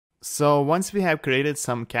So once we have created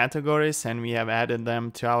some categories and we have added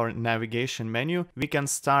them to our navigation menu, we can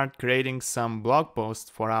start creating some blog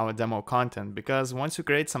posts for our demo content, because once you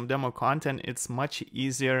create some demo content, it's much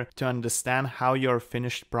easier to understand how your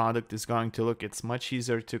finished product is going to look. It's much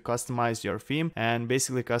easier to customize your theme and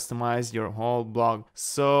basically customize your whole blog.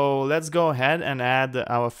 So let's go ahead and add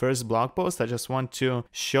our first blog post. I just want to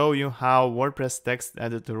show you how WordPress text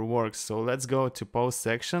editor works. So let's go to post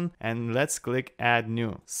section and let's click add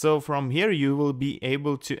new. So from here you will be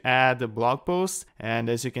able to add a blog post, and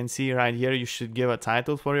as you can see right here, you should give a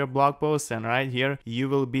title for your blog post, and right here you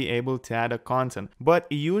will be able to add a content.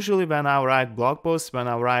 But usually when I write blog posts, when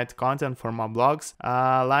I write content for my blogs,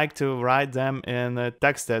 I like to write them in a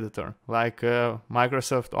text editor like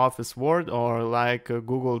Microsoft Office Word or like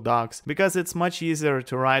Google Docs, because it's much easier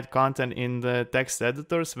to write content in the text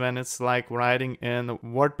editors when it's like writing in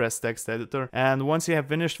WordPress text editor. And once you have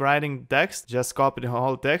finished writing text, just copy the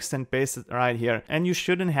whole text and paste it right here, and you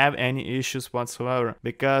shouldn't have any issues whatsoever,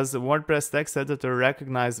 because WordPress text editor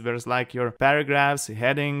recognizes there's like your paragraphs,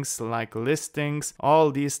 headings, like listings, all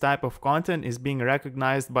these type of content is being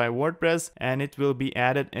recognized by WordPress, and it will be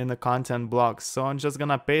added in the content blocks. So I'm just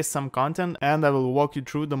gonna paste some content and I will walk you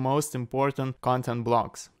through the most important content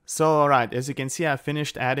blocks. So alright, as you can see, I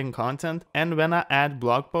finished adding content, and when I add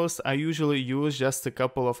blog posts, I usually use just a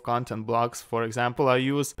couple of content blocks. For example, I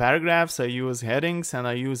use paragraphs, I use headings, and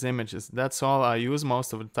I use images. That's all I use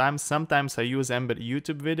most of the time. Sometimes I use embed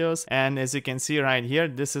YouTube videos, and as you can see right here,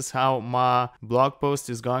 this is how my blog post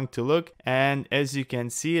is going to look. And as you can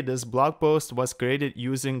see, this blog post was created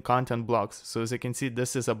using content blocks. So as you can see,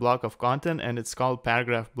 this is a block of content and it's called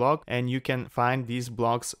paragraph block, and you can find these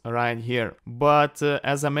blocks right here. But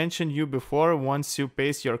as I mentioned you before, once you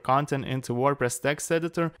paste your content into WordPress text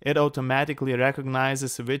editor, it automatically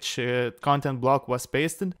recognizes which content block was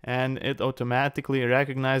pasted, and it automatically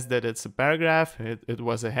recognizes that it's a paragraph, it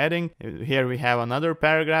was a heading. Here we have another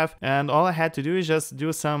paragraph, and all I had to do is just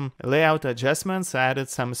do some layout adjustments. I added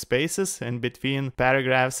some spaces in between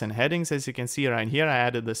paragraphs and headings. As you can see right here, I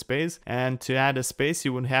added a space, and to add a space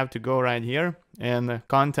you would have to go right here in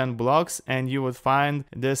content blocks, and you would find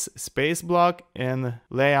this space block in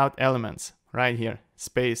layout elements right here,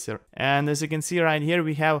 spacer. And as you can see right here,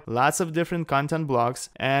 we have lots of different content blocks,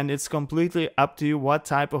 and it's completely up to you what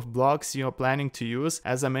type of blocks you're planning to use.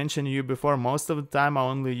 As I mentioned to you before, most of the time I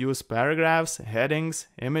only use paragraphs, headings,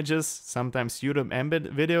 images, sometimes YouTube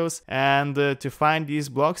embed videos. And to find these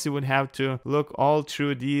blocks, you would have to look all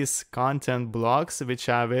through these content blocks, which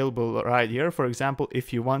are available right here. For example,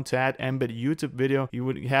 if you want to add embed YouTube video, you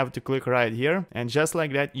would have to click right here, and just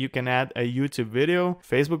like that you can add a YouTube video,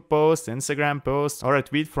 Facebook post, Instagram post, or a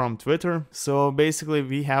tweet from Twitter. So basically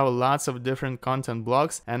we have lots of different content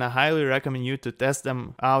blocks, and I highly recommend you to test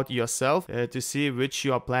them out yourself to see which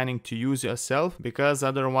you are planning to use yourself, because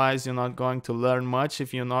otherwise you're not going to learn much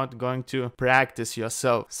if you're not going to practice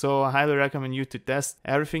yourself. So I highly recommend you to test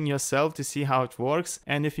everything yourself to see how it works,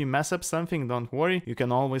 and if you mess up something, don't worry, you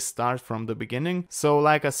can always start from the beginning. So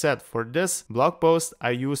like I said, for this blog post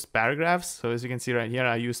I used paragraphs. So as you can see right here,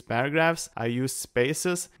 I used paragraphs, I used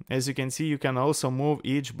spaces. As you can see, you can also move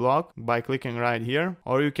each block by clicking right here,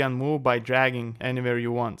 or you can move by dragging anywhere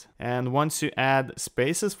you want. And once you add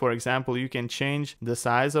spaces, for example, you can change the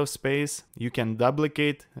size of space, you can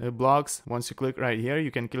duplicate blocks. Once you click right here,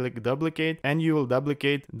 you can click duplicate, and you will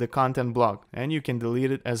duplicate the content block, and you can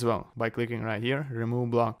delete it as well by clicking right here,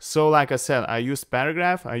 remove block. So like I said, I used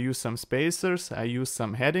paragraph, I used some spacers, I used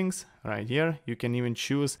some headings. Right here you can even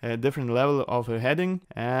choose a different level of a heading,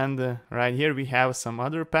 and right here we have some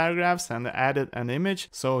other paragraphs, and added an image.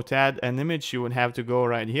 So to add an image you would have to go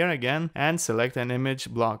right here again and select an image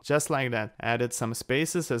block, just like that. Added some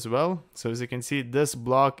spaces as well. So as you can see, this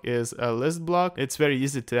block is a list block. It's very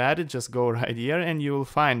easy to add it, just go right here and you will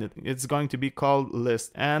find it. It's going to be called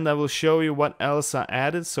list, and I will show you what else I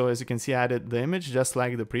added. So as you can see, I added the image just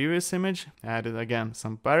like the previous image, added again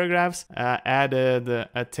some paragraphs, added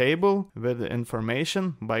a table with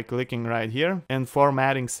information by clicking right here. In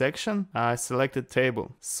formatting section, I selected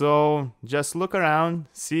table. So just look around,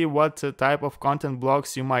 see what type of content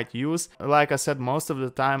blocks you might use. Like I said, most of the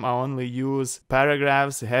time I only use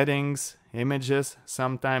paragraphs, headings, images,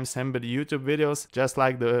 sometimes embed YouTube videos, just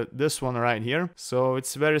like this one right here. So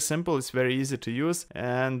it's very simple, it's very easy to use.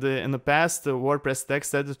 And in the past, the WordPress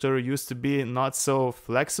text editor used to be not so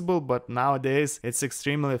flexible, but nowadays it's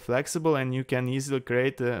extremely flexible and you can easily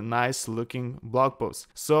create a nice looking blog post.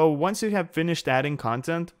 So once you have finished adding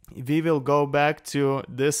content, we will go back to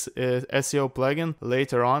this SEO plugin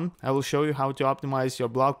later on. I will show you how to optimize your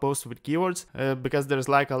blog post with keywords because there's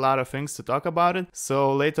like a lot of things to talk about it.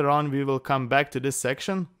 So later on we will come back to this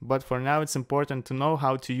section, but for now it's important to know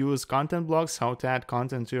how to use content blocks, how to add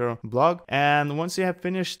content to your blog. And once you have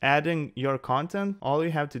finished adding your content, all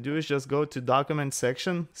you have to do is just go to document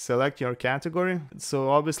section, select your category. So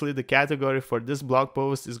obviously the category for this blog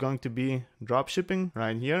post is going to be dropshipping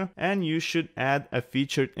right here, and you should add a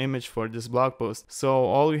featured image for this blog post. So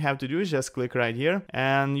all you have to do is just click right here,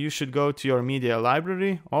 and you should go to your media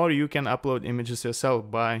library, or you can upload images yourself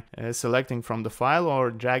by selecting from the file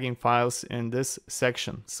or dragging files in this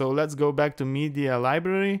section. So let's go back to media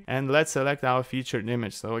library and let's select our featured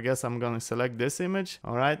image. So I guess I'm gonna select this image.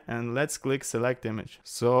 All right, and let's click select image.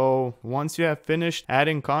 So once you have finished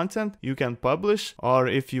adding content, you can publish, or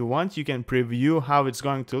if you want, you can preview how it's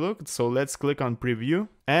going to look. So let's click on preview.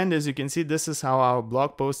 And as you can see, this is how our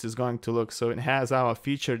blog post is going to look. So it has our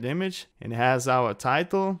featured image, it has our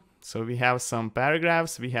title. So we have some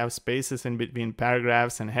paragraphs, we have spaces in between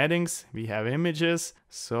paragraphs and headings, we have images,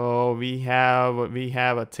 so we have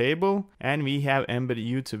a table, and we have embedded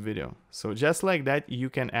YouTube video. So just like that,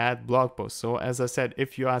 you can add blog posts. So as I said,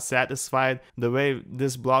 if you are satisfied the way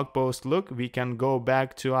this blog post look, we can go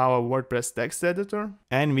back to our WordPress text editor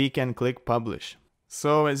and we can click publish.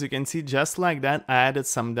 So as you can see, just like that, I added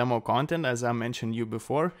some demo content, as I mentioned you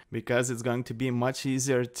before, because it's going to be much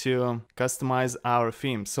easier to customize our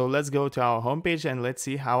theme. So let's go to our homepage and let's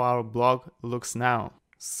see how our blog looks now.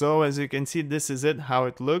 So as you can see, this is it, how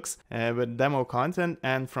it looks with demo content,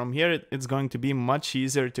 and from here it's going to be much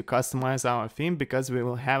easier to customize our theme because we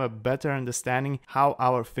will have a better understanding how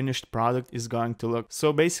our finished product is going to look.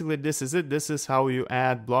 So basically this is it. This is how you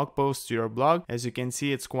add blog posts to your blog. As you can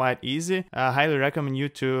see, it's quite easy. I highly recommend you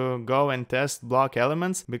to go and test blog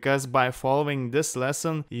elements, because by following this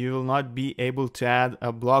lesson you will not be able to add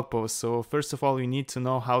a blog post. So first of all, you need to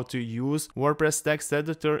know how to use WordPress text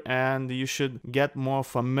editor, and you should get more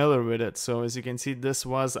familiar with it. So as you can see, this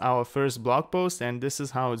was our first blog post, and this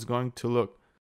is how it's going to look.